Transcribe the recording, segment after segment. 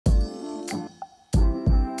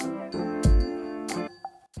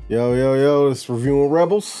Yo, yo, yo, it's Reviewing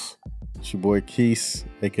Rebels. It's your boy Keese,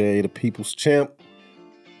 aka the People's Champ.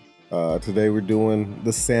 Today we're doing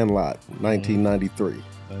The Sandlot, 1993.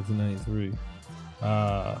 1993.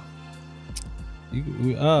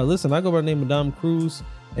 Listen, I go by the name of Tom Guiry,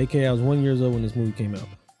 aka I was 1 year old when this movie came out.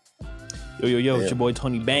 Yo, it's your boy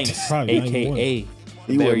Tony Banks, aka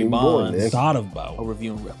Barry Bonds. Thought about. A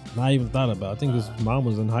Reviewing Rebel. Not even thought about. I think his mom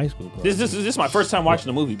was in high school. This is my first time watching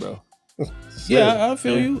the movie, bro. Yeah, I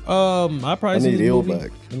feel you. I probably seen this movie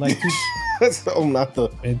back. in like not the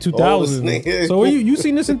in 2000. So you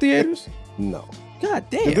seen this in theaters? No. God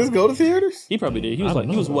damn. Did this go to theaters? He probably did. He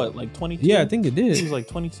was what, like 22? Yeah, I think it did. He was like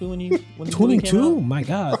 22 when he 22? My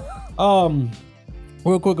God.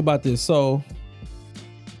 Real quick about this. So,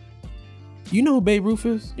 you know who Babe Ruth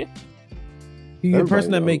is? Yeah. He's the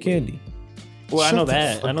person that made candy. Well, I know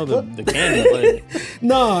that. I know the candy, but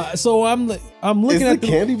nah. So I'm looking at the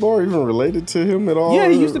candy bar even related to him at all? Yeah,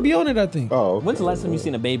 he used to be on it, I think. Oh. Okay. When's the last time you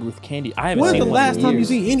seen a Babe Ruth candy? I haven't seen seen one. When's the last time you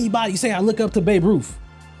seen anybody say I look up to Babe Ruth?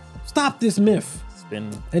 Stop this myth.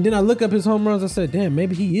 And then I look up his home runs. I said, damn,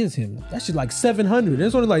 maybe he is him. That shit like 700.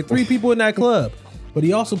 There's only like 3 people in that club, but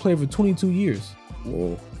he also played for 22 years.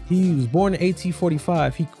 Yeah. He was born in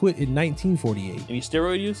 1845. He quit in 1948. Any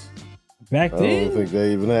steroid use? Back then? I don't think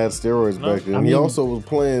they even had steroids back then. He also was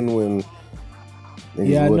playing when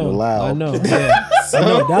niggas wasn't allowed. I know. Yeah. I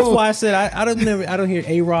know. That's why I said I don't hear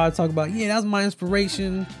A-Rod talk about, yeah, that's my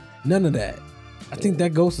inspiration. None of that. I think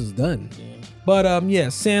that ghost is done. Yeah. But yeah,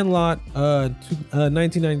 Sandlot,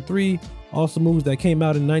 1993. Also movies that came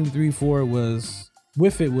out in 93 for it was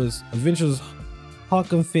Adventures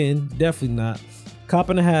Huck and Finn, definitely not. Cop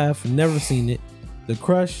and a Half, never seen it. The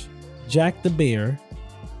Crush, Jack the Bear,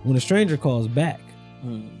 When a Stranger Calls Back,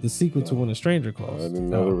 the sequel to When a Stranger Calls. I didn't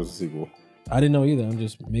know there was a sequel. I didn't know either. I'm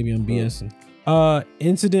BSing.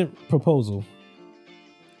 Incident Proposal.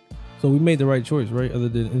 So we made the right choice, right? Other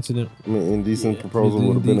than Incident. I mean, Indecent Proposal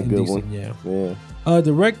would have been a good one. Yeah. Yeah.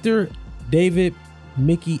 Director David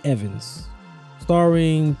Mickey Evans,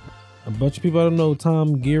 starring a bunch of people I don't know: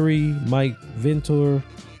 Tom Guiry, Mike Vitar,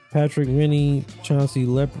 Patrick Rennie, Chauncey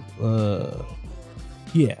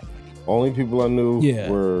yeah. Only people I knew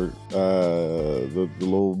were the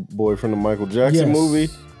little boy from the Michael Jackson movie.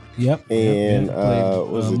 Yep. And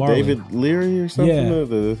was it Marlon. David Leary or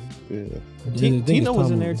something? Yeah. Tino was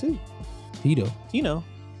in there too. Tino.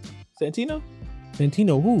 Santino?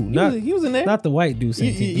 Santino who? He was in there. Not the white dude.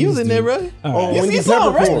 Santino. He was in there, bro. Oh, Wendy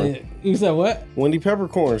Peppercorn. You said what? Wendy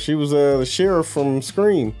Peppercorn. She was the sheriff from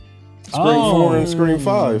Scream. Scream 4 and Scream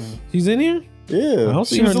 5. She's in here? Yeah. I don't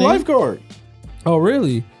see she her was a name. lifeguard. Oh,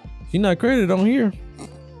 really? She's not credited on here.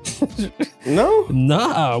 No?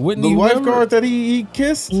 Nah. The lifeguard that he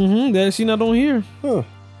kissed? That she not on here. Huh.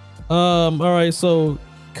 All right, so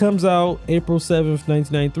comes out April 7th,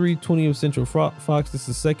 1993, 20th Century Fox. This is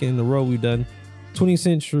the second in a row we've done 20th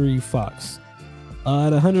Century Fox.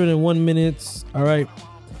 At 101 minutes. All right.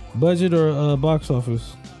 Budget or box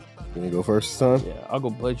office? Can you go first, son? Yeah, I'll go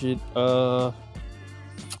budget.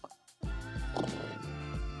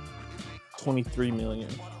 23 million.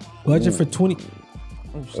 Budget for 20.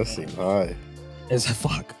 That seems high. It's a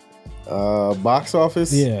fuck. Box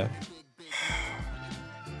office? Yeah.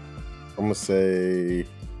 I'm gonna say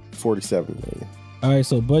 47 million. All right,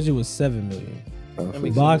 so budget was 7 million.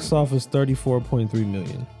 Box office 34.3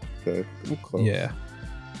 million. Okay, I'm close. Yeah.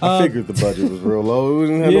 I figured the budget was real low. We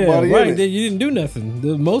didn't have nobody in it. You didn't do nothing.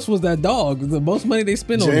 The most was that dog. The most money they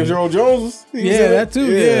spent on James Earl Jones. That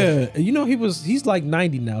too. Yeah. You know he's like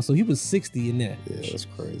 90 now, so he was 60 in that. Yeah, that's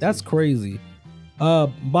crazy. That's crazy.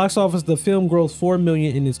 Box office, the film grossed 4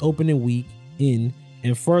 million in its opening week and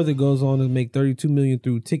further goes on to make 32 million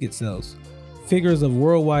through ticket sales. Figures of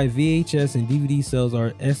worldwide VHS and DVD sales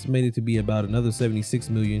are estimated to be about another 76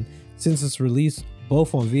 million since its release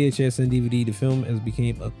both on VHS and DVD. The film has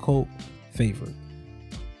become a cult favorite.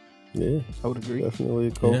 Yeah, I would agree. Definitely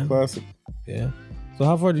a cult classic. Yeah. So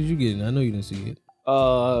how far did you get in? I know you didn't see it.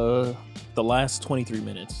 The last 23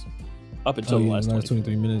 minutes. Up until the last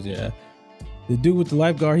 23 minutes. Yeah. The dude with the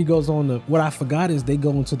lifeguard, he goes on what I forgot is they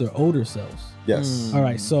go into their older selves. Yes. All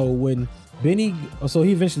right. So when Benny, so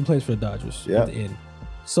he eventually plays for the Dodgers at the end.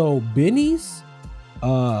 So Benny's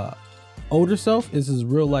older self is his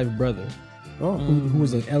real life brother, who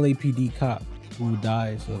was an LAPD cop who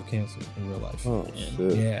dies of cancer in real life. Oh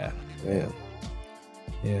shit. Yeah. Damn.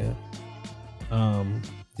 Yeah.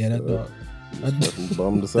 Yeah, that dog. That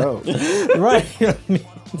bummed us out. Right.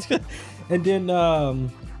 And then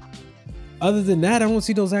other than that, I don't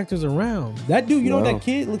see those actors around. That dude, you know that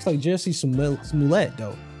kid looks like Jesse Smollett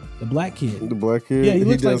though. The black kid. The black kid? Yeah, he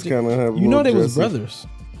looks does like kind of have. You know they Jesse. was brothers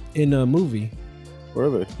in a movie. Were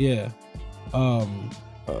they? Yeah.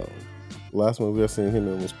 Last movie I seen him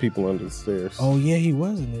in was People Under the Stairs. Oh yeah, he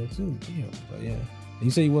was in there too. Yeah, but yeah. You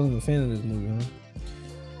said you wasn't a fan of this movie, huh?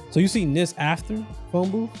 So you seen this after Phone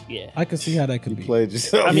Booth? Yeah, I could see how that could be. Played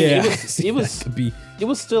yourself. I mean, Yeah, it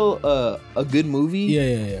was still a good movie.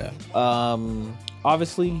 Yeah.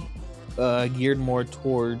 Obviously, geared more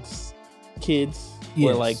towards kids.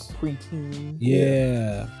 Or like preteen.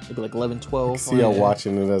 Yeah. Maybe like 11, 12. See y'all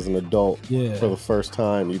watching it as an adult for the first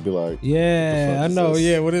time, you'd be like, yeah, I know.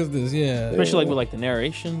 Yeah, what is this? Yeah. Especially like with like the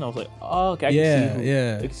narration. I was like, oh, okay,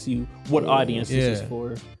 I can see what audience this is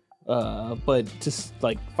for. But just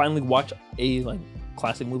like finally watch a like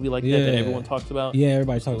classic movie like that everyone talks about. Yeah,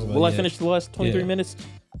 everybody talks about. Will I finish the last 23 minutes?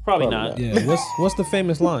 Probably not. Yeah. What's the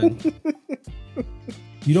famous line?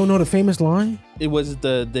 You don't know the famous line? It was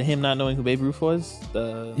the him not knowing who Babe Ruth was.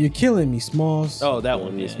 You're killing me, Smalls. Oh, that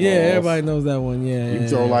one. Yeah, everybody knows that one. Yeah. You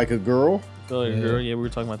throw like a girl. Throw like a girl. Yeah, we were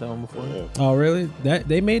talking about that one before. Yeah. Oh, really? That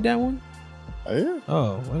they made that one? Yeah.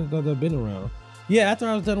 Oh, I didn't know that been around. Yeah, after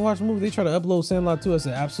I was done watching the movie, they tried to upload Sandlot 2. I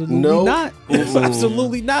said, absolutely not.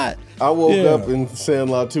 Absolutely not. I woke up and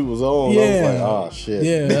Sandlot 2 was on. Yeah. I was like, oh, shit.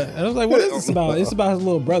 Yeah. And I was like, what is this about? It's about his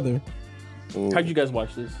little brother. How'd you guys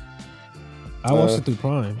watch this? I watched it through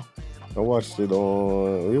Prime. I watched it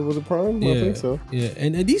on, was it Prime? Yeah. I think so. Yeah,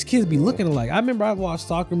 and these kids be looking alike. I remember I watched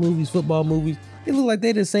soccer movies, football movies. They look like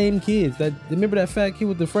they the same kids. Remember that fat kid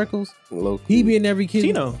with the freckles? He be in every kid.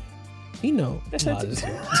 Tino.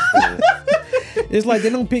 It's like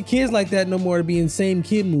they don't pick kids like that no more to be in same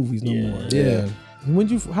kid movies no more. Yeah.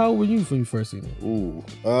 How old were you when you first seen it?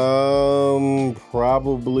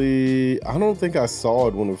 Probably. I don't think I saw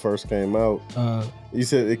it when it first came out. You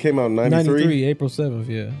said it came out in 93? 93, April 7th,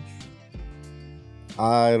 yeah.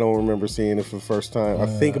 I don't remember seeing it for the first time. I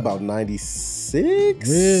think about 96.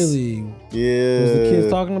 Really? Yeah. Was the kids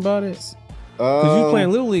talking about it? Because you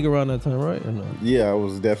playing Little League around that time, right? Or no? Yeah, I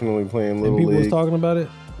was definitely playing Little League. And people was talking about it?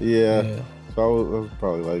 Yeah. So I was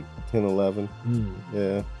probably like 10, 11.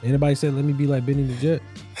 Yeah. Anybody said, let me be like Benny the Jet?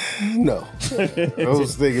 No. I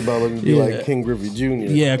was thinking about let me be like King Griffey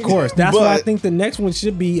Jr. Yeah, of course. That's what I think the next one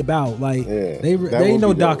should be about. Like, they ain't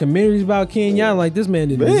no documentaries about Ken Young. Like, this man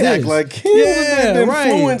didn't exist. Act like Ken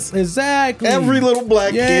influenced exactly every little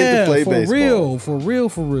black kid to play baseball. For real.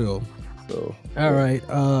 So, all right.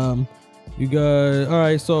 You got, all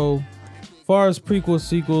right. So, as far as prequels,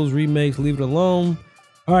 sequels, remakes, leave it alone.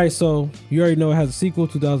 All right, so you already know it has a sequel,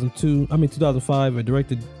 2005, a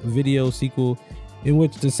directed video sequel in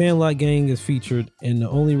which the Sandlot gang is featured, and the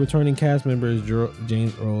only returning cast member is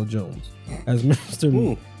James Earl Jones as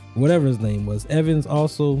Mr. whatever his name was. Evans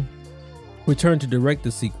also returned to direct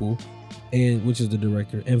the sequel, which is the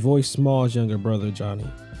director, and voiced Small's younger brother, Johnny.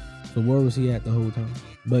 So where was he at the whole time?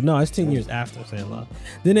 But no, it's 10 years after Sandlot.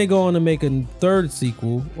 Then they go on to make a third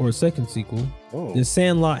sequel, or a second sequel, The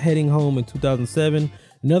Sandlot Heading Home in 2007.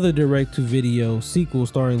 Another direct-to-video sequel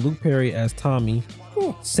starring Luke Perry as Tommy,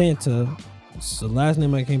 Santa, the last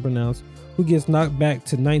name I can't pronounce, who gets knocked back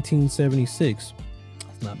to 1976.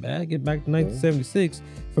 That's not bad. Get back to 1976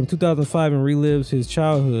 from 2005 and relives his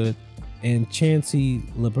childhood. And Chancey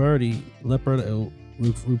Leopardi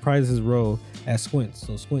reprises his role as Squints.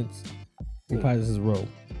 So Squints reprises his role.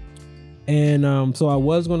 And so I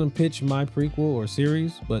was going to pitch my prequel or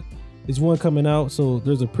series, but there's one coming out. So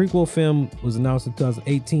there's a prequel film was announced in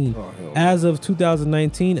 2018. As of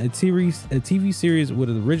 2019, a TV series with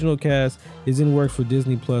an original cast is in works for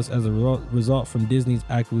Disney Plus as a result from Disney's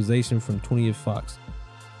acquisition from 20th Fox.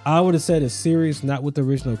 I would have said a series, not with the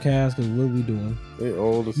original cast, because what are we doing? They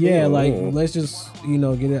old as let's just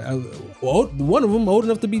get it. One of them old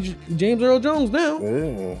enough to be James Earl Jones now.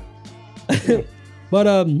 Yeah.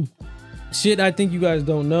 But shit, I think you guys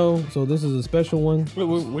don't know, so this is a special one.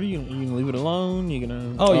 What are you gonna leave it alone? You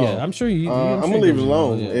gonna? Oh yeah, I'm sure you. I'm gonna leave it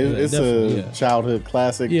alone. It's a childhood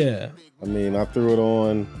classic. Yeah. I mean, I threw it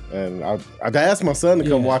on, and I asked my son to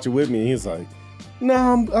come watch it with me. He's like, "No,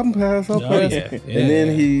 I'm past. I'll pass." And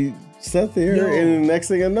then he sat there, and the next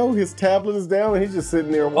thing I know, his tablet is down, and he's just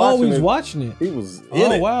sitting there watching. Oh, he's watching it. He was in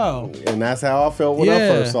it. Oh wow. And that's how I felt when I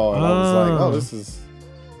first saw it. I was like, "Oh, this is."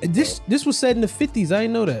 This was set in the 50s. I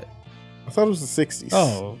didn't know that. I thought it was the 60s.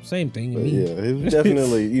 Oh, same thing. Yeah, it was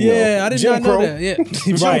definitely, you know. I did not know that. Yeah,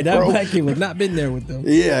 right. That black kid would not been there with them.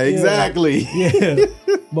 Yeah, exactly. Yeah.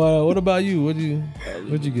 But what about you? What'd you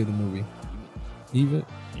give the movie? Even?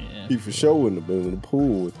 Yeah. He for sure wouldn't have been in the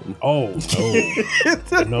pool with him. Oh, no.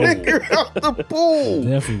 The nigga out the pool.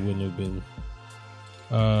 Definitely wouldn't have been.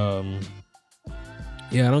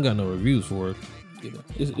 Yeah, I don't got no reviews for it.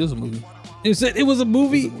 It was a movie. You said it was a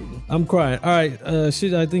movie? I'm crying. All right,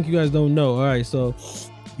 shit I think you guys don't know. All right, so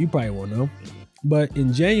you probably won't know. But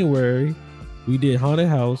in January, we did Haunted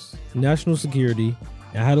House, National Security,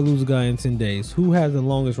 and How to Lose a Guy in 10 Days. Who has the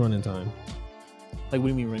longest running time? Like, what do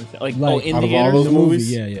you mean running time? Like in out the of all those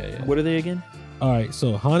movies? Yeah. What are they again? All right,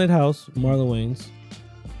 so Haunted House, Marlon Wayans.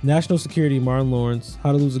 National Security, Martin Lawrence.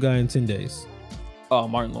 How to Lose a Guy in 10 Days. Oh,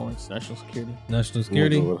 Martin Lawrence, National Security. National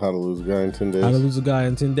Security. How to Lose a Guy in 10 Days. How to Lose a Guy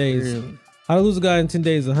in 10 Days. Really? How to Lose a Guy in 10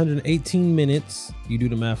 Days is 118 minutes. You do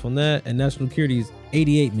the math on that. And National Security is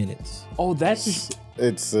 88 minutes. Oh, that's...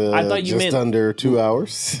 It's I thought you just meant, under 2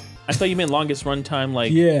 hours. I thought you meant longest run time,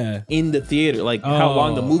 like in the theater, like how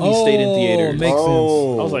long the movie stayed in theaters. Makes sense.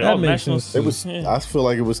 I was like, that oh, makes National. sense. It was. I feel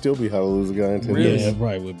like it would still be How to Lose a Guy in 10 Days. Yeah, it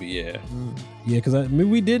probably would be. Yeah, yeah, because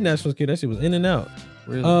we did National Security. That shit was in and out.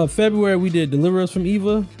 Really? February we did Deliver Us from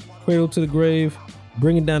Eva, Cradle to the Grave,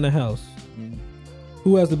 Bringing Down the House.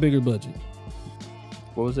 Who has the bigger budget?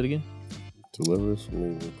 What was it again? Deliver Us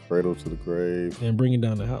from Eva, Cradle to the Grave, and Bringing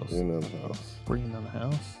Down the House. Bringing Down the House. Bringing Down the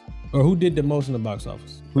House. Or who did the most in the box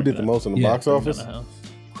office? Who did the most in the box office? Down the House.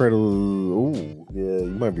 Cradle. Ooh, yeah,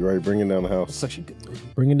 you might be right. Bringing Down the House. Such a good movie.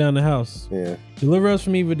 Bringing Down the House. Yeah. Deliver Us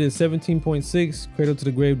from Eva did 17.6. Cradle to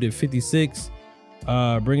the Grave did 56.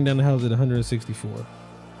 Bringing Down the House did 164.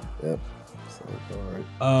 Yep.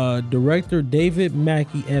 All right. Director David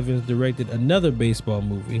Mackie Evans directed another baseball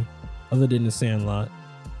movie other than The Sandlot.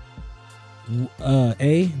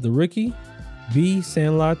 A, The Rookie. B,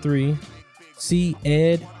 Sandlot 3. C,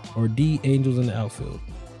 Ed. Or D, Angels in the Outfield.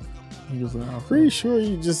 Angels in the Outfield. Pretty sure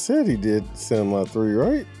you just said he did Sandlot 3,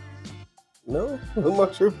 right? No? Am I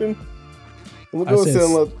tripping? I'm going to go with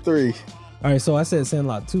Sandlot 3. All right, so I said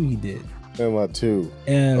Sandlot 2 he did. Sandlot 2.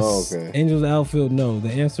 And okay. Angels in the Outfield, no. The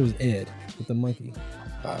answer is Ed with the monkey.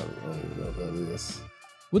 I don't even know what that is.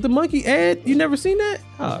 With the monkey, Ed? You never seen that?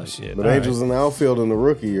 Oh, shit. But Angels in the Outfield and The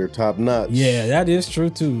Rookie are top notch. Yeah, that is true,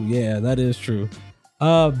 too. Yeah, that is true.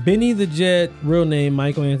 Benny the Jet, real name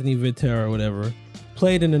Michael Anthony Vitar or whatever,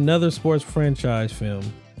 played in another sports franchise film.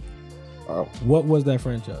 Wow. What was that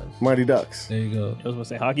franchise? Mighty Ducks. There you go. I was going to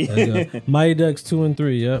say hockey. There you go. Mighty Ducks 2 and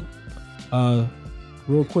 3, yep.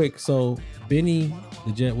 Real quick, so Benny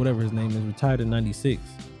the Jet, whatever his name is, retired in 96.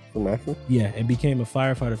 From Akron? Yeah, and became a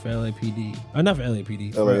firefighter for LAPD. Not for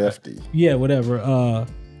LAPD. LAFD. Yeah, whatever.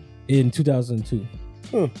 In 2002.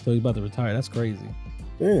 So he's about to retire. That's crazy.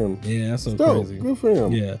 Damn. Yeah, that's so dope. crazy. Good for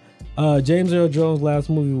him. Yeah. James Earl Jones' last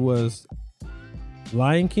movie was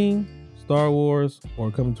Lion King, Star Wars,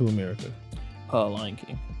 or Coming to America? Lion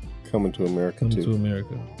King. Coming to America. Coming to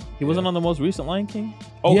America. He wasn't on the most recent Lion King?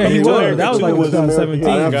 Oh, yeah, he was. That was like 2017.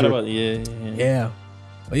 I forgot about it. Yeah.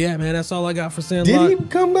 But yeah, man, that's all I got for Sandlot. Did he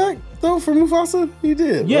come back though from Mufasa? He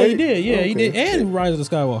did. Yeah, right? he did. Yeah, okay. he did. And Rise of the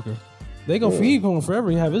Skywalker. They gonna keep going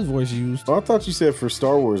forever. He have his voice used. Oh, I thought you said for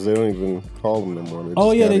Star Wars they don't even call him no more.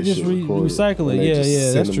 They just recycle it.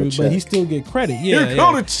 Yeah, that's true. But he still get credit. Yeah, Here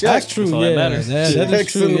go the check. That's true. That's all that matters. That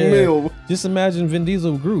is true. In the mill. Just imagine Vin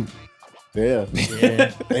Diesel Groot. Yeah.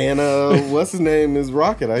 And what's his name is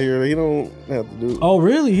Rocket. I hear he don't have to do. Oh,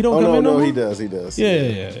 really? He don't come in no more? He does. He does.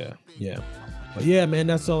 Yeah. But yeah, man,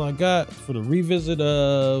 that's all I got for the revisit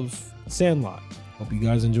of Sandlot. Hope you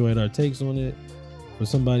guys enjoyed our takes on it. For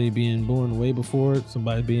somebody being born way before it,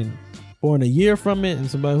 somebody being born a year from it, and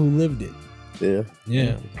somebody who lived it.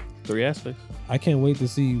 Yeah. 3 aspects. I can't wait to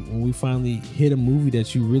see when we finally hit a movie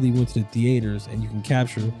that you really went to the theaters and you can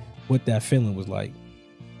capture what that feeling was like.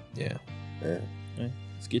 Yeah.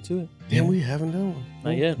 Let's get to it. Damn, we haven't done one.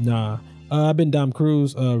 Not yet. Nah. I've been Dom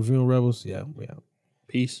CRUZE, reviewing Rebels. Yeah.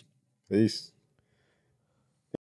 Peace. Peace.